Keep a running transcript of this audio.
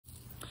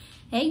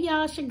Hey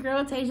y'all, it's your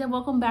girl Tasia.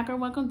 Welcome back or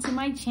welcome to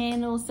my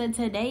channel. So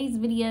today's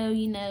video,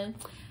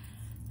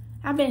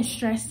 I've been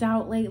stressed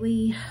out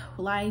lately.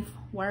 Life,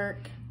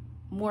 work,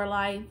 more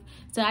life.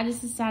 So I just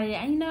decided,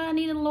 I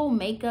need a little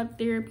makeup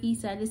therapy.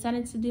 So I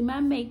decided to do my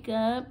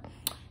makeup.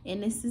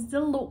 And this is the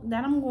look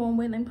that I'm going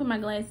with. Let me put my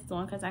glasses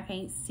on because I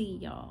can't see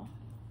y'all.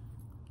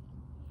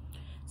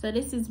 So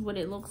this is what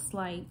it looks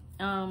like.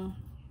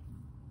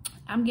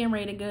 I'm getting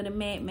ready to go to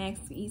Mad Max,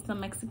 eat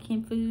some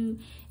Mexican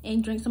food,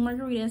 and drink some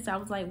margaritas. So I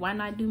was like, why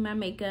not do my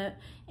makeup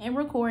and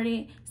record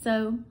it?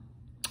 So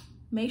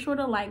make sure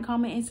to like,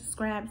 comment, and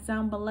subscribe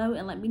down below,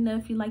 and let me know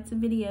if you liked the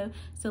video.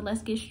 So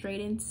let's get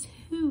straight into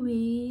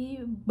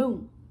it.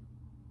 Boom.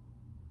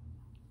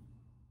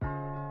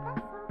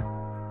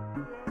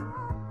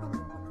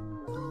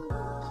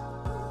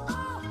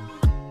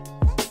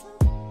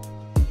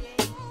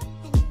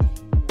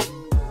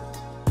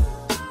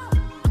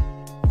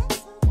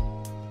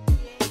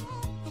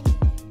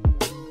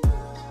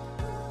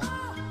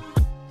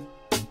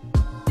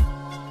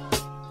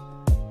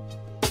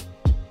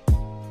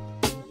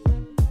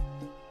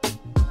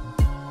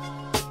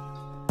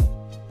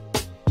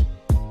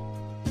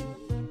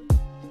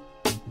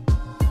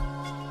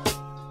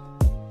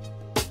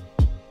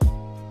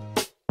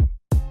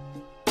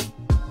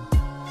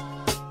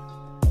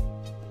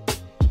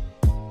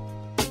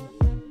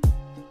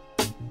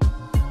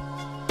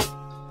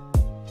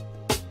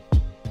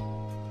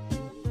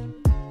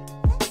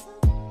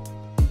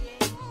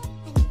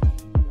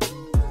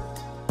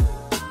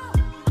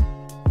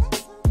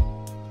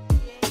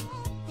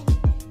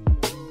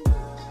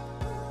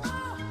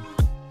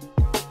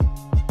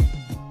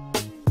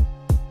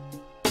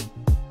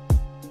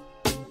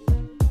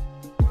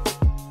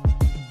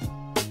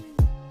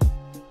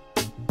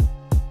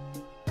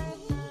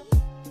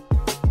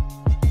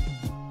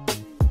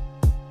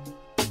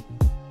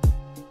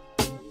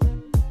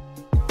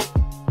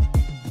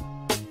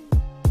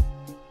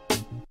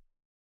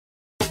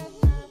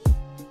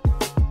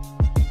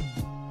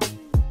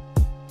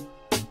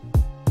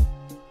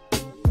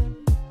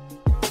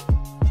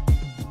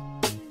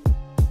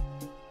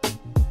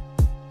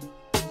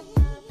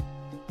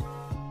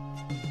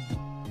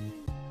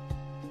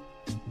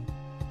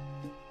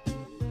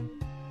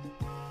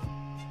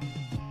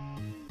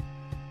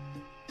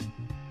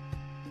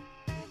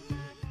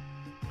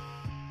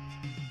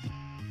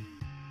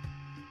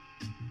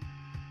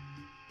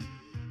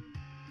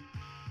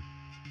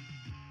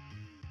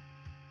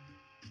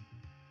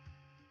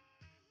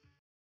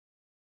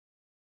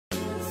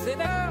 Sit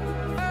up,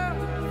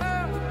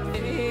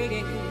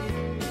 hey.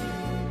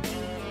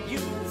 You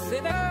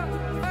sit up,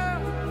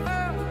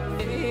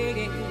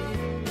 hey.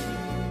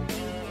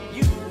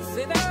 You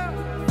sit up,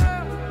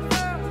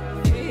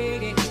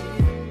 hey.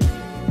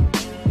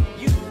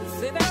 You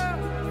sit up,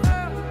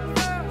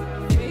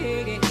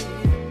 hey.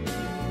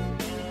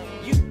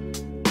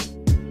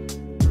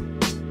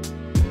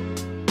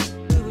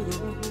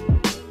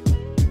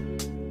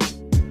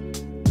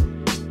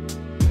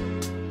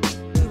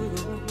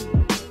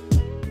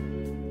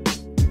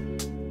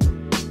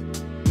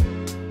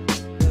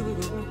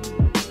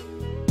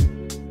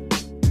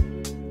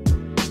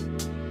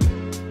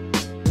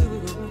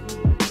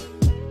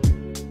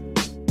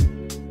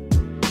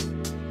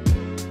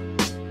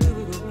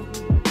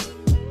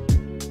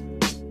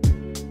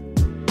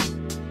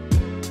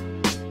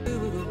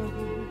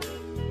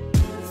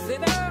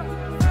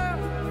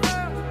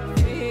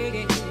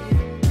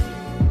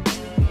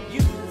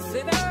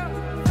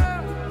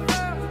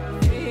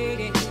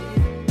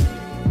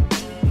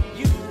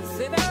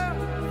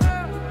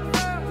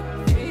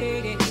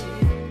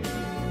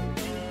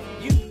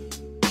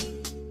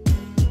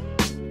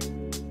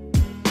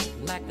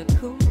 Like the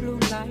cool blue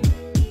light,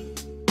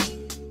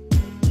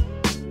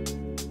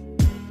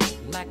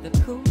 like the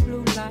cool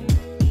blue light,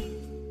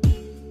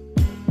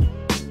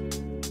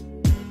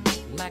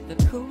 like the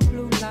cool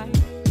blue light,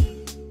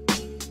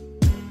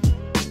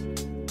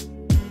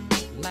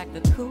 like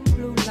the cool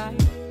blue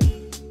light,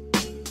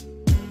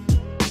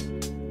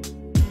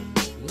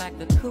 like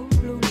the cool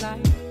blue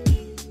light,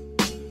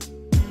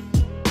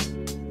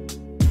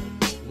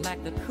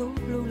 like the cool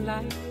blue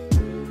light.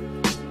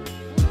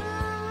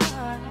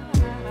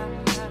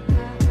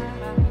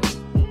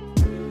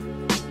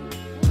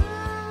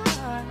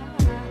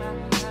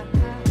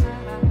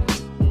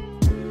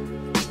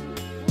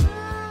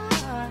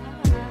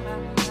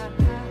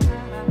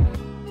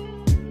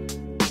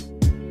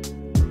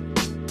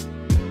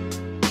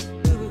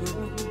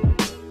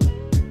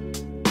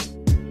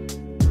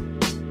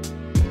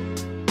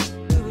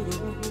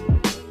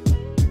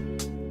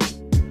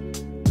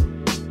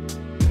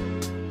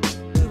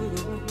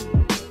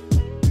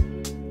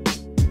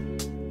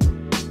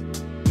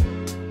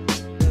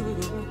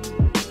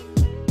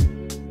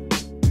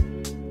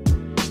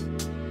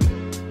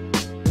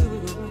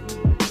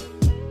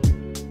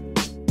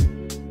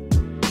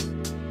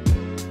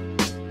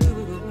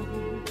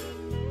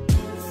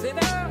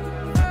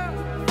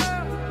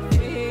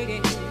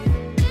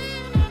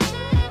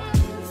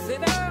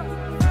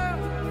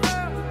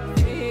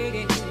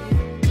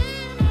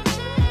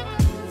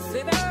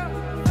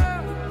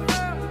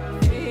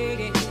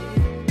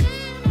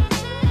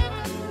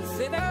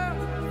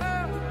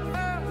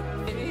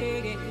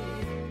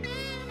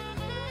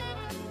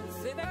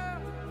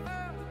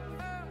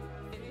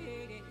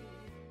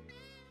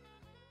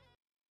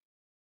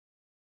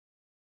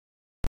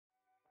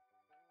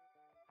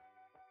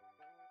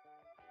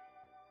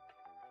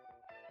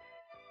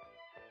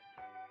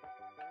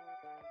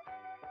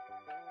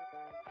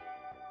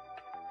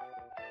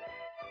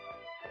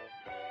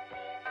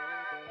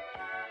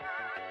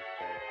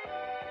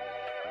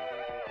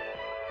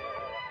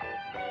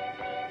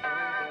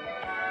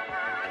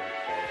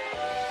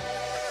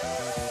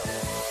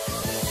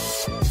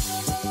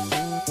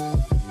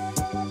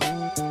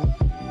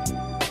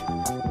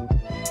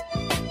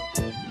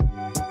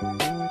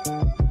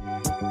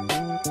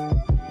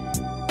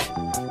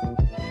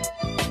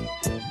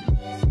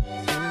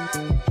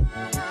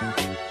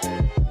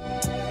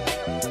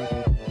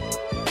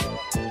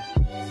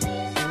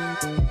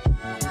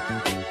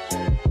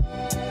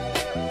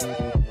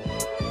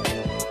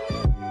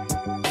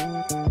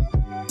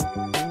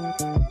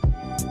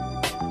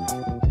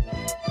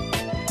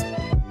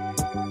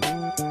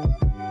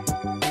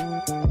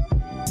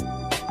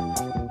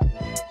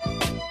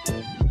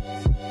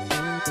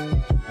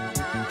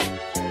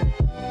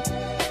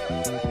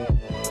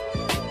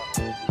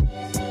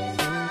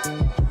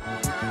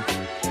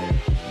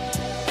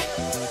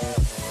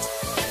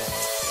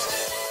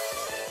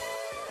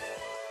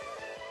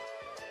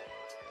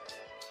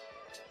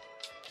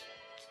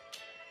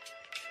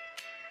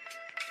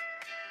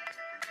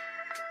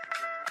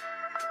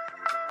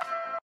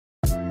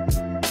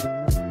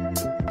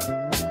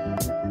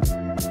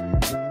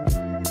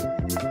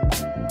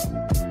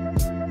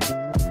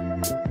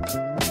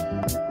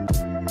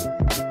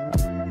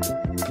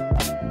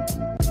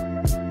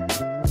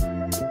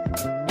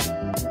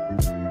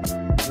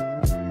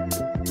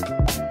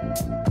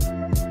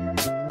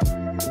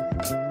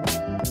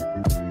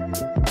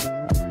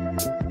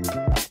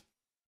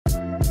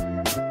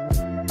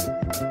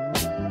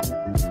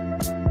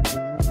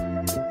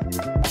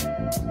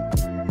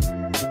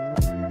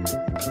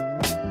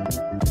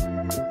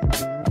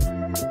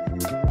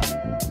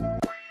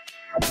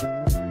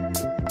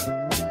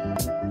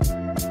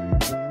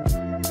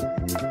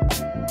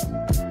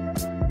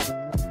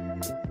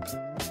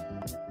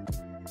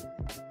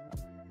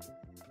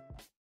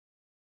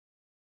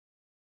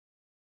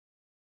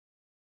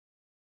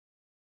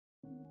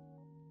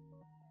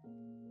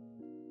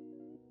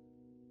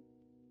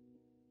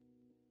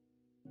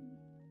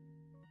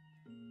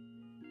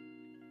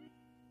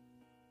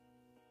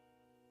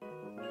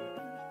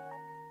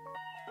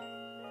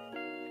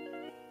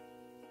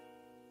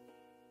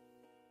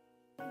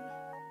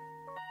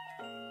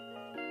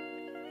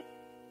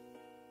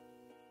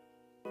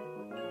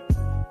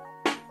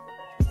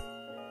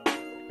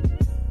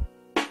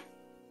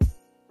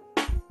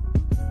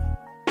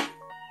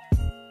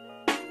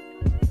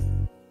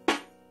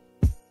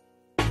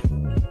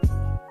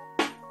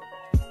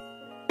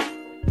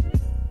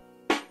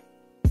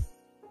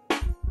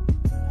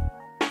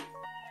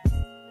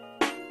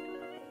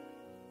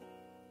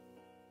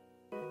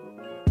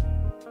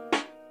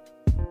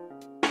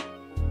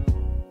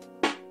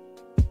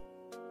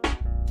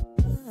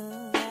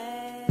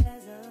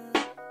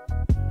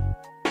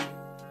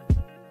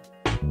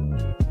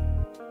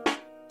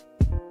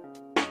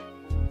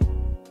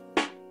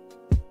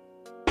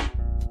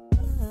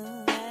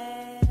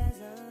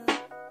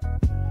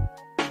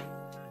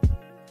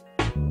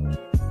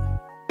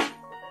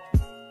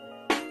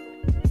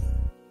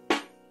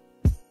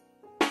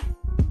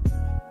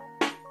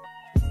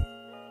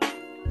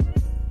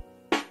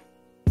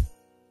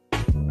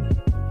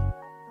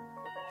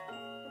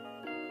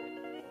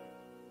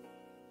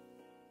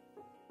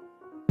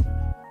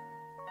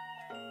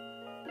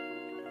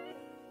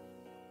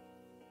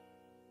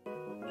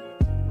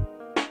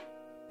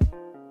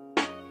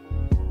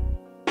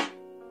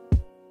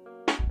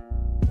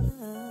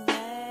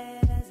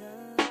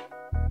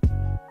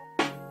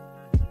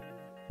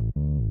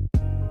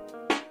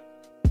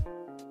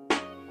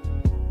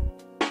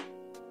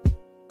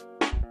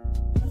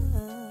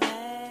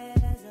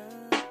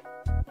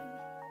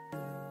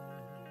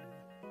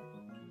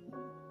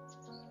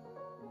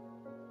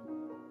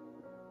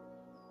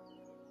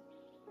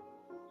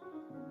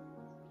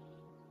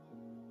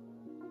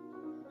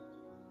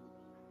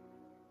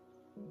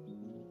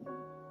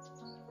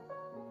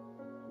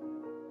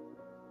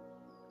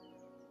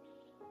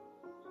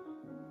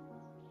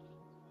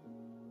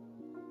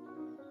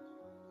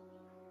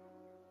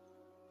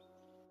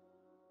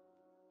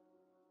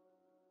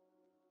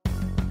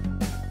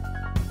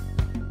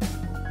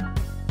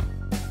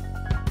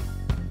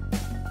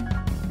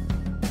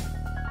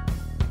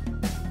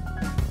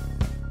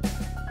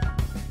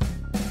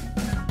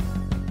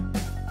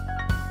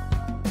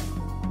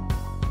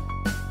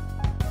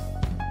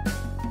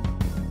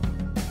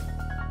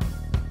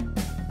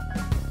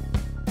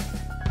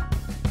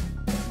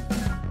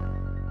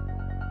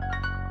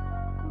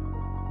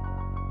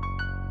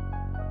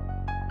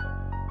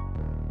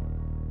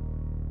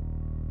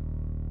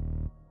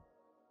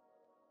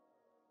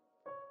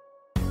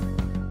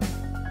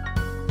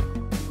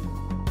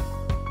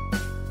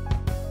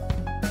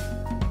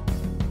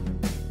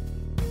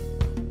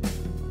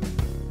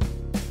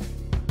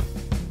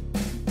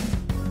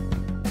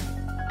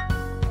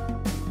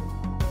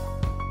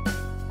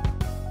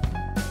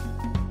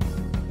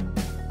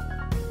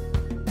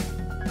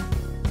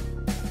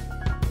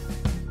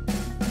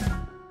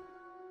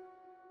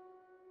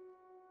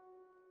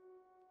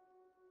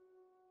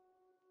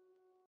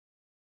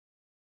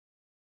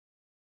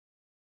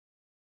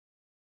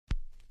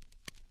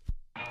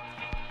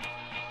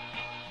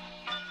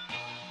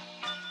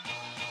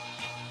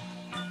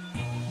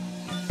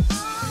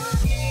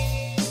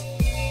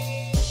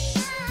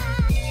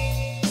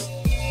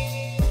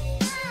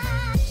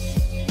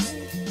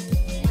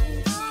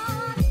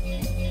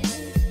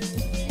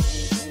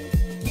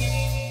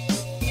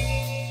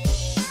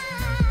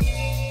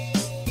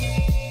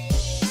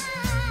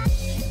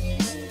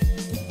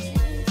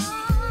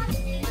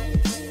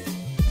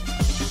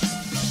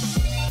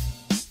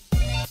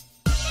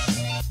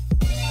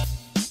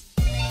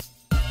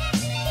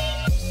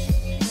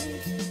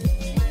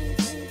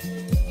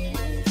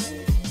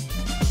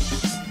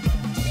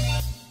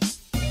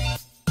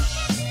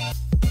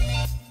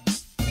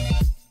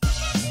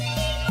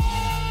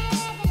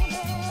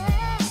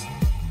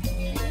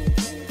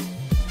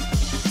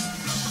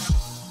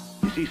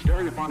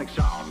 Stereophonic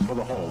sound for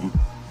the home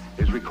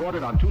is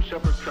recorded on two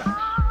separate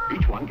tracks,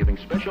 each one giving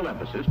special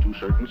emphasis to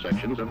certain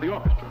sections of the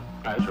orchestra,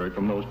 as heard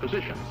from those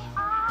positions.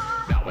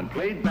 Now, when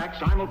played back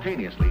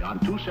simultaneously on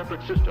two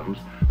separate systems,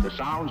 the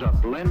sounds are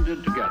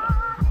blended together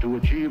to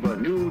achieve a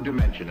new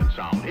dimension in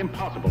sound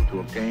impossible to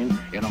obtain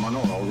in a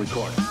monaural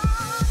recording.